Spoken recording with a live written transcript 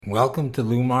Welcome to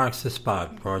Lou Marks The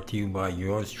Spot, brought to you by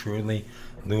yours truly,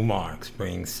 Lou Marks,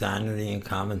 bringing sanity and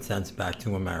common sense back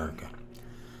to America.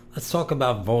 Let's talk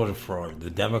about voter fraud, the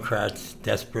Democrats'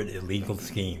 desperate illegal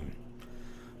scheme.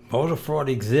 Voter fraud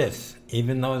exists,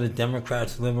 even though the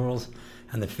Democrats, liberals,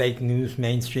 and the fake news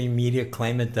mainstream media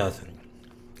claim it doesn't.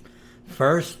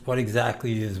 First, what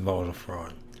exactly is voter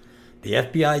fraud? The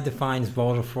FBI defines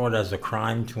voter fraud as a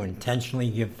crime to intentionally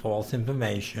give false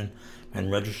information when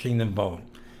registering to vote.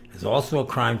 It's also a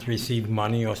crime to receive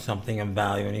money or something of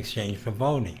value in exchange for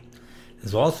voting.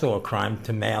 It's also a crime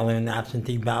to mail in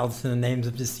absentee ballots in the names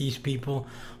of deceased people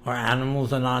or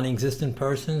animals or non-existent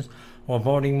persons, or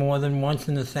voting more than once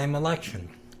in the same election.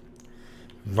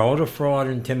 Voter fraud,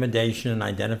 intimidation, and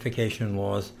identification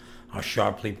laws are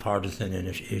sharply partisan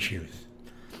issues.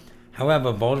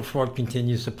 However, voter fraud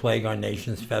continues to plague our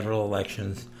nation's federal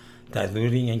elections,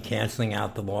 diluting and canceling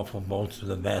out the lawful votes of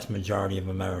the vast majority of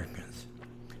Americans.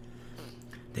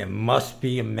 There must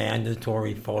be a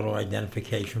mandatory photo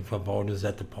identification for voters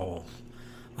at the polls,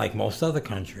 like most other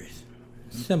countries.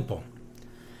 Simple.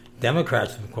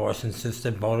 Democrats, of course, insist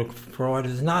that voter fraud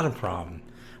is not a problem,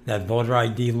 that voter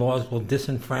ID laws will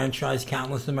disenfranchise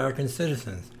countless American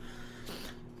citizens,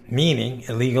 meaning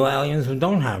illegal aliens who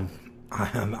don't have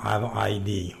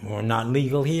ID or are not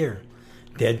legal here.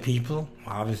 Dead people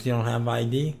obviously don't have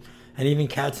ID, and even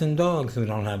cats and dogs who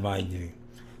don't have ID.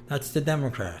 That's the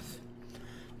Democrats.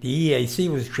 The EAC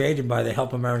was created by the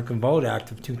Help America Vote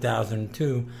Act of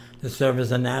 2002 to serve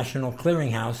as a national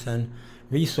clearinghouse and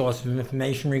resource of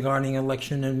information regarding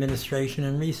election administration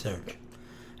and research.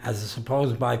 As a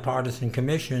supposed bipartisan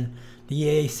commission, the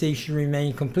EAC should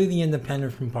remain completely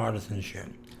independent from partisanship.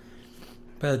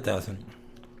 But it doesn't.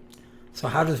 So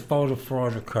how does voter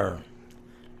fraud occur?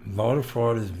 Voter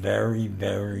fraud is very,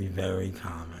 very, very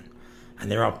common. And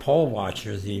there are poll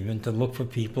watchers even to look for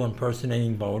people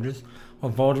impersonating voters or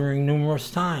voting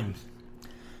numerous times.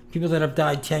 People that have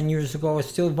died 10 years ago are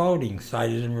still voting,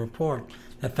 cited in a report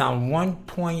that found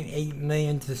 1.8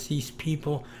 million deceased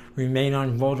people remain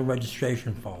on voter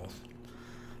registration rolls.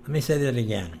 Let me say that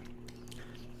again.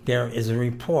 There is a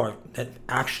report that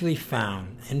actually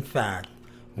found, in fact,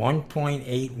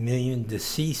 1.8 million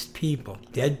deceased people,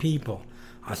 dead people,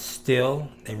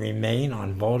 they remain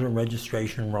on voter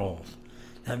registration rolls.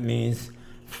 That means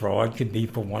fraud could be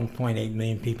for 1.8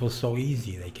 million people so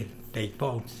easy they could fake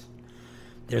votes.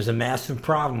 There's a massive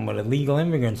problem with illegal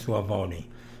immigrants who are voting,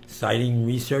 citing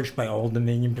research by Old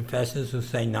Dominion professors who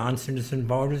say non-citizen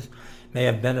voters may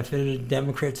have benefited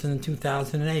Democrats in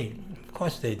 2008. Of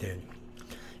course they did.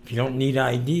 If you don't need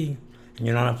ID and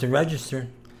you don't have to register,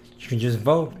 you can just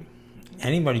vote.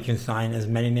 Anybody can sign as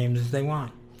many names as they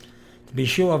want. To be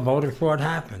sure, voter fraud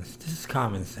happens. This is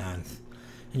common sense.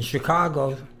 In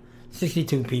Chicago,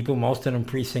 62 people, most of them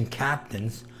precinct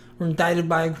captains, were indicted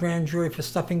by a grand jury for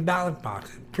stuffing ballot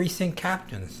boxes. Precinct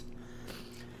captains.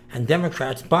 And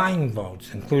Democrats buying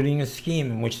votes, including a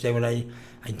scheme in which they would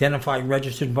identify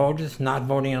registered voters not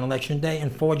voting on election day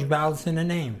and forge ballots in their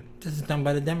name. This is done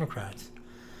by the Democrats.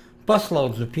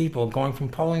 Busloads of people going from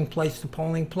polling place to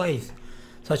polling place,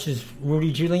 such as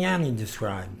Rudy Giuliani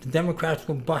described. The Democrats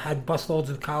had busloads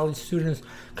of college students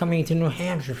coming into New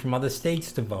Hampshire from other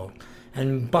states to vote,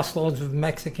 and busloads of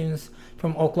Mexicans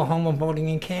from Oklahoma voting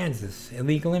in Kansas,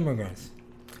 illegal immigrants.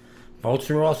 Votes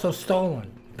are also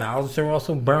stolen. Ballots are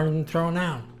also burned and thrown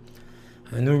out.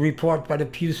 A new report by the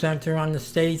Pew Center on the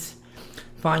states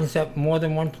finds that more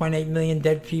than 1.8 million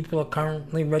dead people are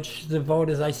currently registered to vote,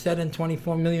 as I said, and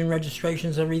 24 million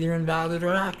registrations are either invalid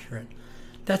or accurate.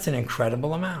 That's an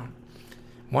incredible amount.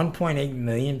 1.8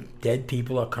 million dead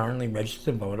people are currently registered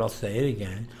to vote, I'll say it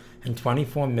again, and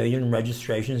 24 million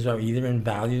registrations are either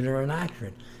invalid or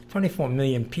inaccurate. 24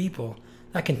 million people,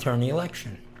 that can turn the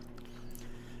election.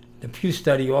 The Pew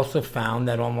study also found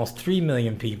that almost 3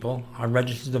 million people are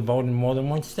registered to vote in more than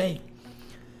one state.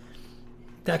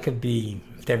 That could be,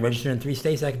 if they're registered in 3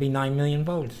 states, that could be 9 million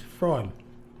votes. Fraud.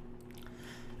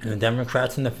 And the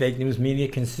Democrats and the fake news media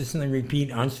consistently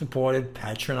repeat unsupported,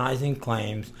 patronizing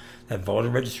claims that voter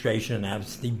registration and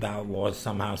absentee ballot laws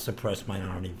somehow suppress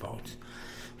minority votes.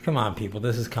 Come on, people,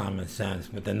 this is common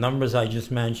sense. With the numbers I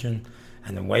just mentioned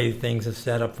and the way things are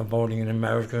set up for voting in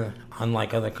America,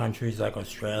 unlike other countries like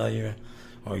Australia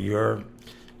or Europe,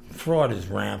 fraud is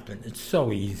rampant. It's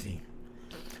so easy.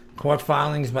 Court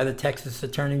filings by the Texas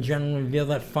Attorney General reveal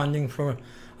that funding for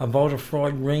a voter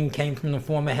fraud ring came from the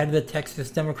former head of the Texas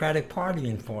Democratic Party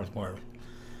in Fort Worth.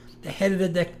 The head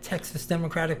of the Texas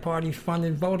Democratic Party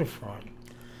funded voter fraud.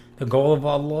 The goal of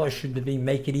our law should be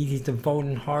make it easy to vote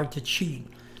and hard to cheat,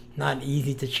 not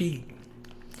easy to cheat.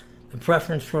 The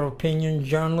preference for opinion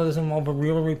journalism over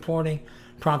real reporting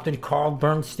prompted Carl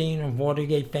Bernstein of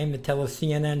Watergate fame to tell a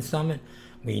CNN summit,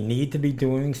 we need to be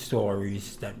doing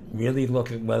stories that really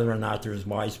look at whether or not there is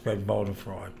widespread voter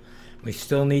fraud. We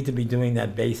still need to be doing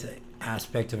that basic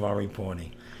aspect of our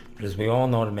reporting. But as we all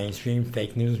know, the mainstream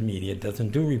fake news media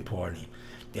doesn't do reporting.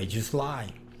 They just lie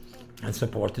and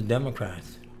support the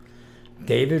Democrats.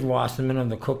 David Wasserman of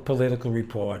the Cook Political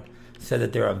Report said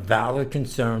that there are valid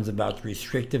concerns about the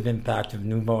restrictive impact of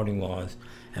new voting laws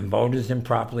and voters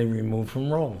improperly removed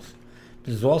from rolls.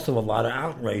 There's also a lot of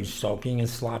outrage, soaking, and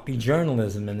sloppy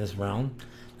journalism in this realm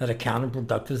that are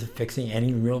counterproductive to fixing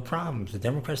any real problems. The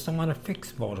Democrats don't want to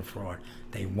fix voter fraud.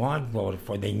 They want voter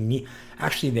fraud. They need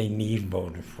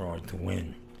voter fraud to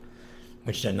win,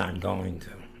 which they're not going to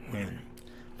win.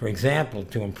 For example,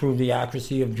 to improve the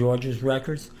accuracy of Georgia's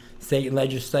records, state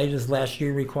legislators last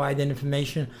year required that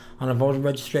information on a voter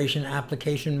registration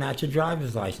application match a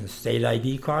driver's license, state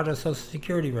ID card, or social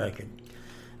security record.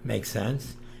 Makes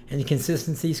sense.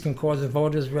 Inconsistencies can cause a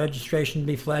voter's registration to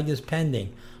be flagged as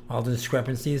pending, while the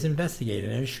discrepancy is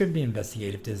investigated, and it should be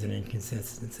investigated if there's an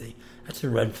inconsistency. That's a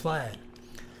red flag.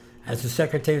 As the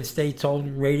Secretary of State told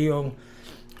radio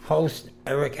host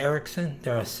Eric Erickson,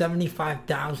 there are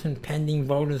 75,000 pending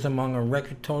voters among a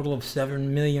record total of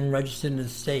 7 million registered in the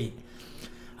state.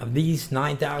 Of these,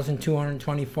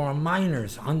 9,224 are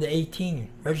minors under 18,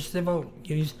 registered to vote.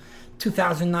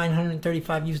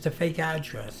 2,935 used a fake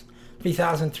address.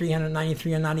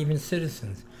 3,393 are not even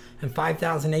citizens, and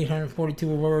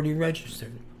 5,842 are already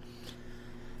registered.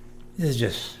 This is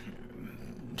just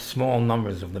small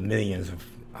numbers of the millions of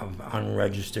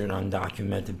unregistered,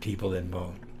 undocumented people that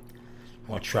vote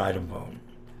or try to vote.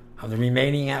 Of the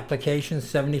remaining applications,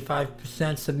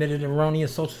 75% submitted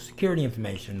erroneous Social Security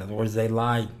information. In other words, they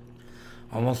lied.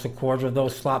 Almost a quarter of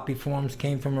those sloppy forms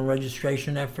came from a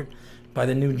registration effort by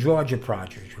the New Georgia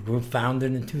Project, a group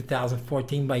founded in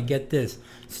 2014 by, get this,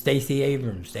 Stacey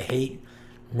Abrams, the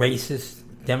racist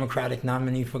Democratic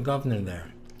nominee for governor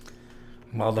there.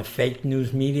 While the fake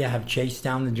news media have chased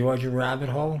down the Georgia rabbit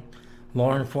hole,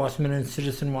 law enforcement and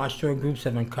citizen watchdog groups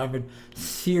have uncovered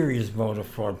serious voter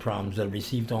fraud problems that have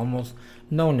received almost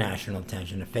no national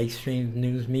attention. The fake stream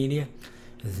news media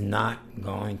is not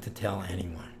going to tell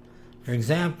anyone. For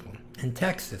example, in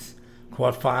Texas,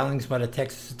 court filings by the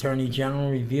Texas Attorney General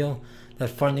reveal that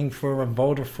funding for a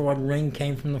voter fraud ring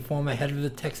came from the former head of the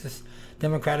Texas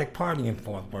Democratic Party in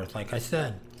Fort Worth, like I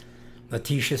said.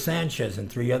 Letitia Sanchez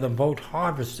and 3 other vote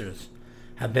harvesters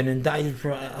have been indicted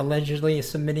for allegedly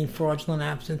submitting fraudulent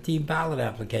absentee ballot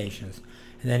applications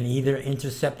and then either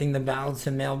intercepting the ballots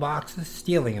in mailboxes,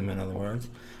 stealing them in other words,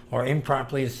 or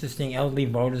improperly assisting elderly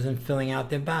voters in filling out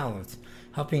their ballots,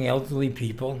 helping elderly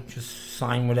people just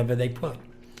sign whatever they put.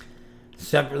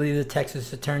 Separately, the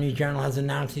Texas Attorney General has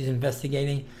announced he's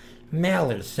investigating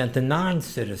mailers sent to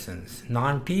non-citizens,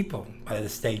 non-people by the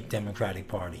state Democratic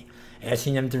Party,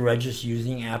 asking them to register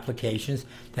using applications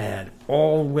that had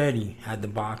already had the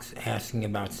box asking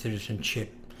about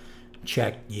citizenship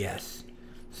checked yes.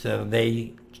 So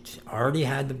they already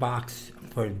had the box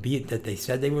for that they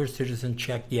said they were a citizen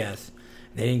checked yes.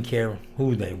 They didn't care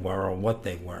who they were or what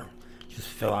they were. Just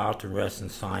fill out the rest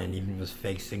and sign, even with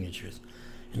fake signatures.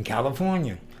 In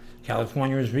California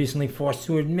was recently forced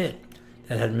to admit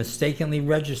that it had mistakenly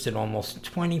registered almost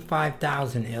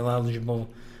 25,000 ineligible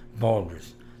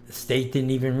voters. The state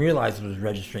didn't even realize it was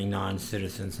registering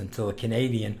non-citizens until a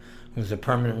Canadian who was a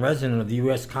permanent resident of the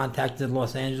U.S. contacted the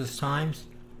Los Angeles Times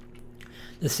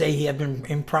to say he had been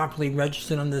improperly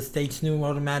registered under the state's new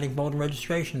automatic voter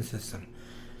registration system.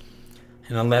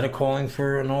 In a letter calling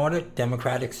for an audit,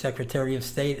 Democratic Secretary of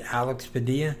State Alex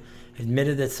Padilla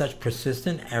admitted that such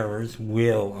persistent errors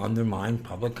will undermine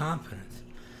public confidence.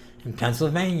 In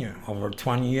Pennsylvania, over a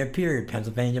 20-year period,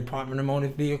 Pennsylvania Department of Motor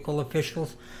Vehicle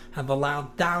officials have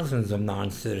allowed thousands of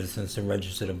non-citizens to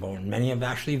register to vote, and many have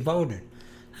actually voted.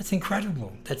 That's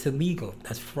incredible. That's illegal.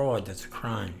 That's fraud. That's a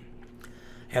crime.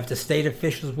 After state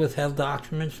officials withheld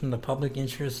documents from the Public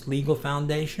Interest Legal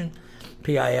Foundation,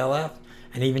 PILF,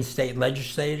 and even state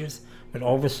legislators with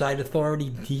oversight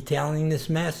authority detailing this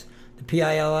mess, the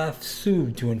PILF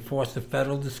sued to enforce the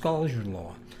federal disclosure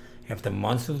law. After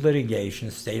months of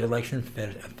litigation, state election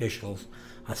officials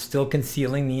are still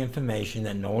concealing the information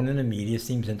that no one in the media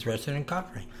seems interested in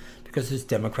covering because it's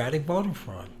Democratic voter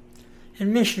fraud.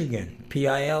 In Michigan,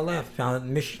 PILF found that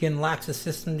Michigan lacks a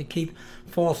system to keep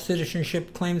false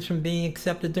citizenship claims from being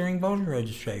accepted during voter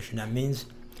registration. That means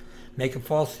make a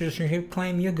false citizenship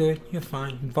claim, you're good, you're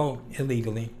fine, vote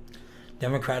illegally.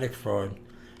 Democratic fraud.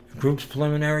 The group's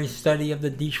preliminary study of the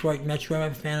Detroit metro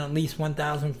area found at least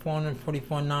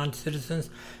 1,444 non-citizens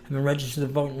have been registered to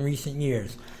vote in recent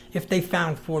years. If they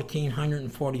found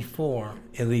 1,444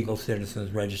 illegal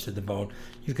citizens registered to vote,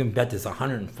 you can bet there's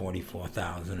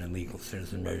 144,000 illegal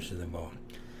citizens registered to vote.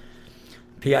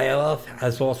 PILF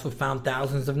has also found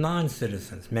thousands of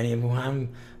non-citizens, many of whom haven't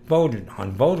voted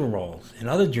on voter rolls in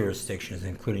other jurisdictions,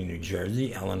 including New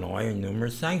Jersey, Illinois, and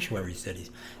numerous sanctuary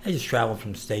cities. They just travel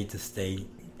from state to state,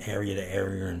 area to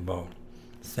area, and vote.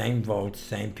 Same votes,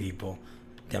 same people,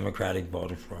 Democratic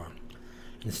voter fraud.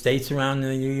 In states around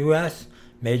the U.S.,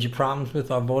 major problems with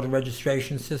our voter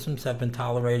registration systems have been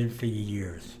tolerated for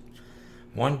years.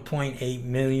 1.8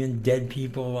 million dead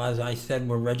people, as I said,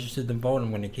 were registered to vote. I'm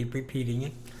going to keep repeating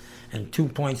it. And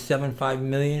 2.75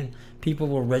 million people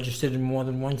were registered in more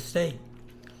than one state.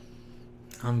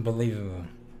 Unbelievable.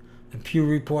 The Pew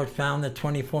report found that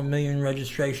 24 million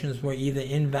registrations were either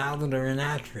invalid or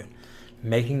inaccurate,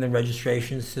 making the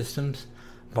registration systems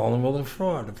vulnerable to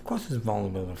fraud. Of course it's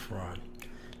vulnerable to fraud.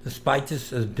 Despite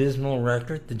this abysmal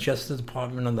record, the Justice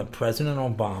Department under President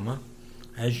Obama,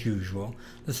 as usual,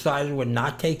 decided it would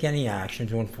not take any action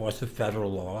to enforce a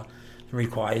federal law that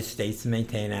requires states to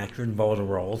maintain accurate voter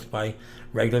rolls by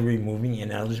regularly removing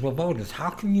ineligible voters.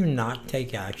 How can you not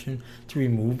take action to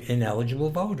remove ineligible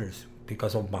voters?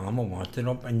 Because Obama wanted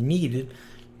and needed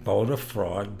voter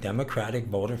fraud, Democratic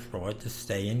voter fraud, to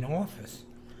stay in office.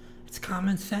 It's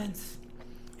common sense.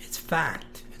 It's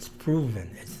fact. It's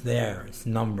proven. It's there. It's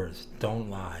numbers. Don't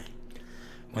lie.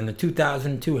 When the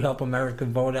 2002 Help America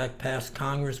Vote Act passed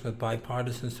Congress with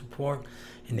bipartisan support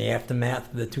in the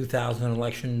aftermath of the 2000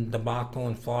 election debacle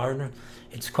in Florida,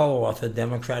 its co-author,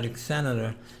 Democratic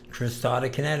Senator Chris Dodd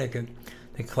of Connecticut,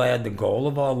 declared the goal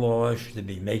of our laws should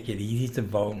be make it easy to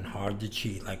vote and hard to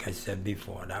cheat, like I said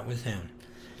before. That was him.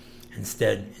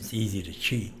 Instead, it's easy to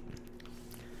cheat.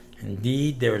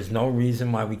 Indeed, there is no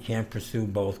reason why we can't pursue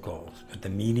both goals, but the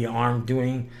media aren't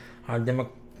doing our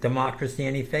democracy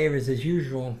any favors as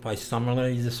usual by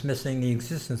summarily dismissing the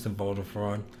existence of voter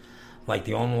fraud, like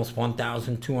the almost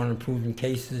 1,200 proven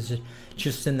cases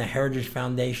just in the Heritage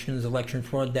Foundation's election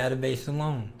fraud database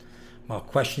alone, while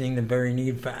questioning the very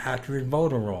need for accurate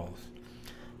voter rolls.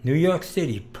 New York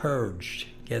City purged,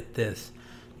 get this,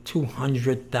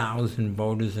 200,000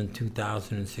 voters in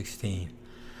 2016.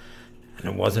 And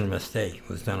it wasn't a mistake. It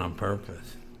was done on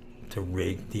purpose to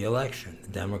rig the election, the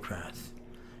Democrats.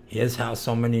 Here's how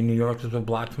so many New Yorkers were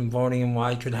blocked from voting and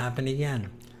why it could happen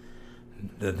again.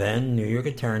 The then New York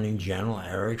Attorney General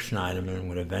Eric Schneiderman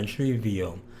would eventually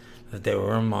reveal that there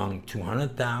were among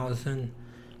 200,000,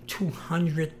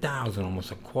 almost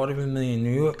 250,000 New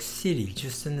York City,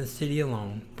 just in the city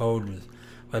alone, voters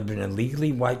who had been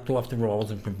illegally wiped off the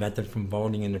rolls and prevented from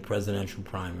voting in the presidential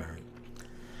primary.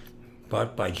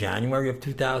 But by January of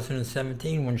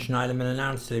 2017, when Schneiderman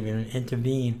announced that he would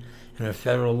intervene in a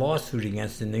federal lawsuit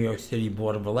against the New York City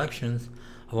Board of Elections,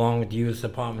 along with the U.S.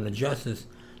 Department of Justice,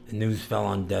 the news fell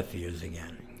on deaf ears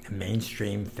again. The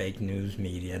mainstream fake news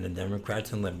media and the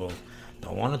Democrats and liberals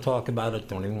don't want to talk about it,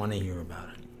 don't even want to hear about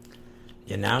it.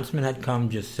 The announcement had come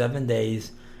just 7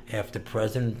 days after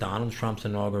President Donald Trump's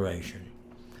inauguration.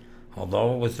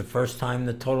 Although it was the first time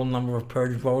the total number of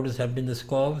purged voters had been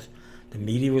disclosed, the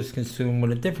media was consumed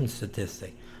with a different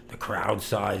statistic, the crowd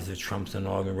size of Trump's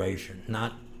inauguration,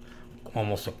 not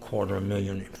almost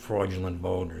 250,000 fraudulent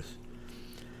voters.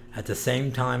 At the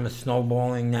same time, a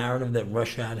snowballing narrative that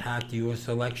Russia had hacked the U.S.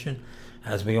 election,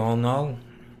 as we all know,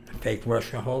 the fake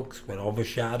Russia hoax would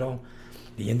overshadow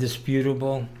the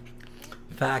indisputable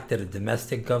fact that a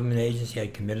domestic government agency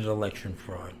had committed election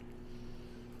fraud.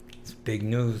 It's big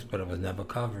news, but it was never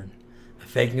covered. The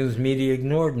fake news media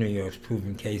ignored New York's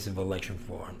proven case of election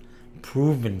fraud.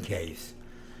 Proven case.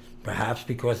 Perhaps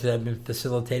because it had been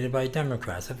facilitated by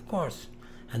Democrats, of course,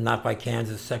 and not by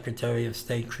Kansas Secretary of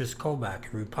State Chris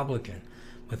Kobach, a Republican,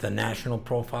 with a national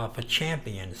profile for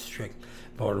championing strict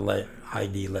voter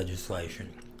ID legislation.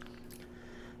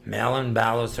 Mail-in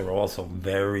ballots are also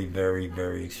very, very,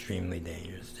 very extremely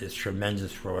dangerous. There's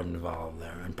tremendous fraud involved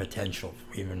there and potential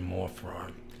for even more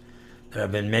fraud. There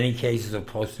have been many cases of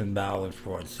postal ballot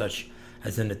fraud, such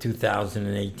as in the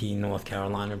 2018 North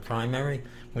Carolina primary,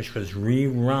 which was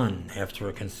rerun after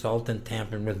a consultant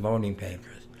tampered with voting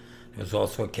papers. There was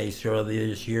also a case earlier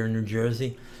this year in New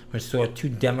Jersey which saw two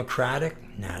Democratic,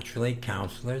 naturally,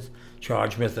 counselors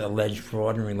charged with alleged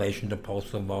fraud in relation to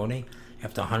postal voting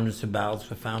after hundreds of ballots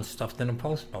were found stuffed in a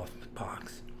post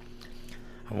box.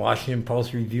 A Washington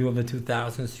Post review of the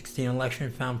 2016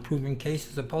 election found proven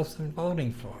cases of postal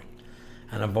voting fraud,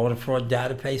 and a voter fraud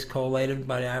database collated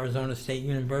by Arizona State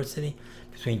University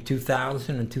between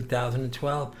 2000 and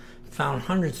 2012 found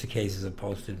hundreds of cases of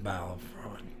posted ballot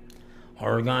fraud.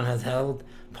 Oregon has held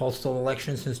postal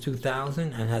elections since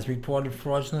 2000 and has reported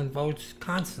fraudulent votes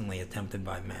constantly attempted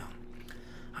by mail.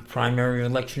 A primary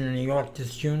election in New York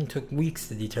this June took weeks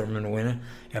to determine a winner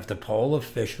after poll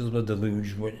officials were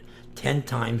deluged with 10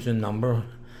 times the number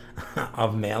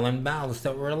of mail-in ballots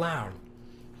that were allowed.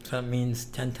 So that means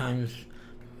 10 times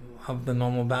of the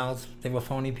normal ballots, they were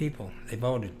phony people. They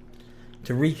voted.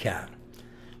 To recap,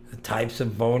 the types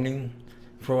of voting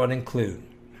fraud include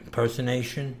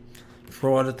impersonation,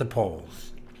 fraud at the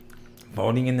polls,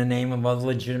 voting in the name of other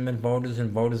legitimate voters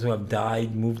and voters who have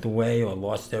died, moved away, or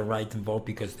lost their right to vote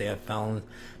because they are felons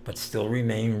but still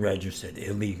remain registered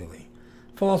illegally,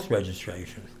 false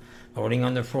registrations, voting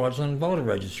under fraudulent voter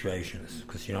registrations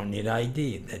because you don't need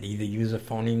ID that either use a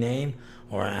phony name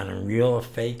or an unreal or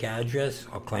fake address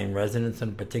or claim residence in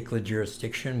a particular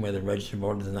jurisdiction where the registered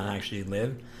voter does not actually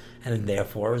live and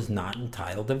therefore is not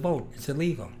entitled to vote. It's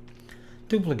illegal.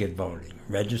 Duplicate voting,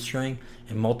 registering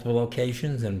in multiple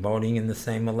locations and voting in the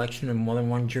same election in more than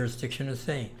one jurisdiction or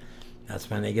state. That's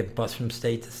when they get bussed from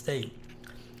state to state.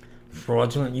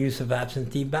 Fraudulent use of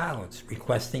absentee ballots,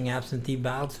 requesting absentee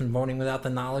ballots and voting without the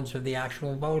knowledge of the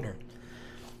actual voter.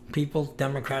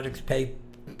 Democrats pay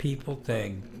people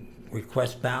to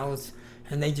request ballots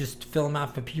and they just fill them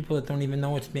out for people that don't even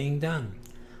know what's being done.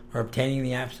 Or obtaining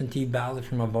the absentee ballot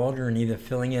from a voter and either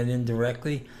filling it in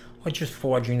directly or just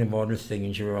forging the voter's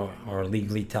signature or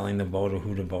illegally telling the voter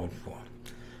who to vote for.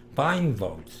 Buying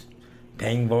votes,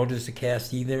 paying voters to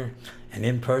cast either an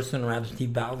in-person or absentee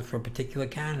ballot for a particular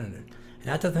candidate. And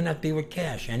that doesn't have to be with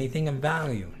cash, anything of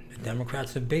value. The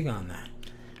Democrats are big on that.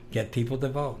 Get people to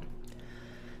vote.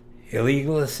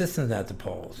 Illegal assistance at the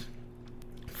polls,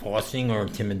 forcing or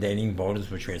intimidating voters,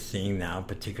 which we're seeing now,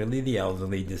 particularly the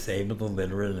elderly, disabled,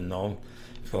 illiterate, and those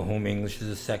for whom English is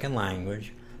a second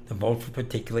language, to vote for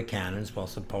particular candidates while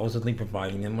supposedly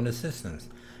providing them with assistance.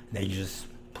 They just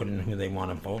put in who they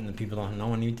want to vote, and the people don't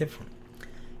know any different.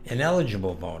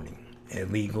 Ineligible voting,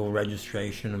 illegal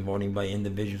registration and voting by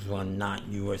individuals who are not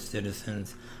U.S.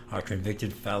 citizens, are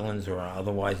convicted felons, or are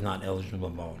otherwise not eligible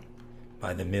to vote,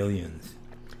 by the millions.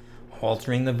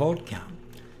 Altering the vote count,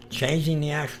 changing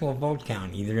the actual vote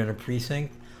count, either in a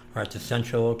precinct or at the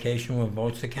central location where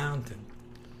votes are counted.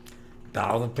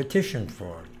 Ballot petition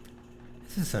fraud.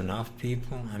 Is this enough,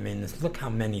 people? I mean, look how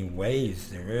many ways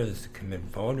there is to commit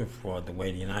voter fraud, the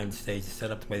way the United States is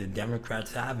set up, the way the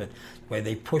Democrats have it, the way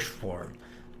they push for it.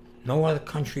 No other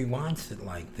country wants it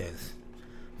like this.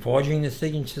 Forging the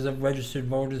signatures of registered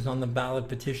voters on the ballot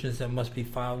petitions that must be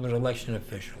filed with election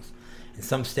officials. In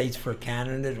some states for a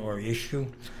candidate or issue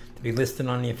to be listed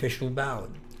on the official ballot.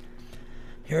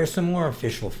 Here are some more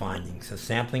official findings. A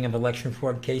sampling of election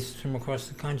fraud cases from across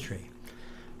the country.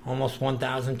 Almost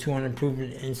 1,200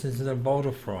 proven instances of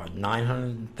voter fraud,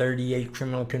 938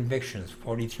 criminal convictions,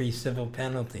 43 civil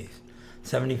penalties,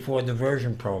 74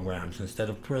 diversion programs instead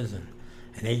of prison,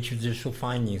 and 8 judicial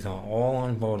findings are all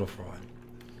on voter fraud.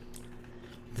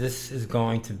 This is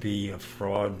going to be a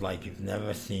fraud like you've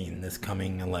never seen this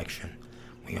coming election.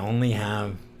 We only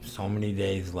have so many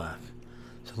days left.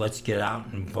 So let's get out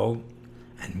and vote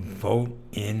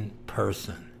in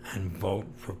person, and vote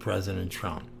for President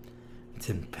Trump. It's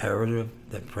imperative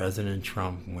that President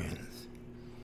Trump wins.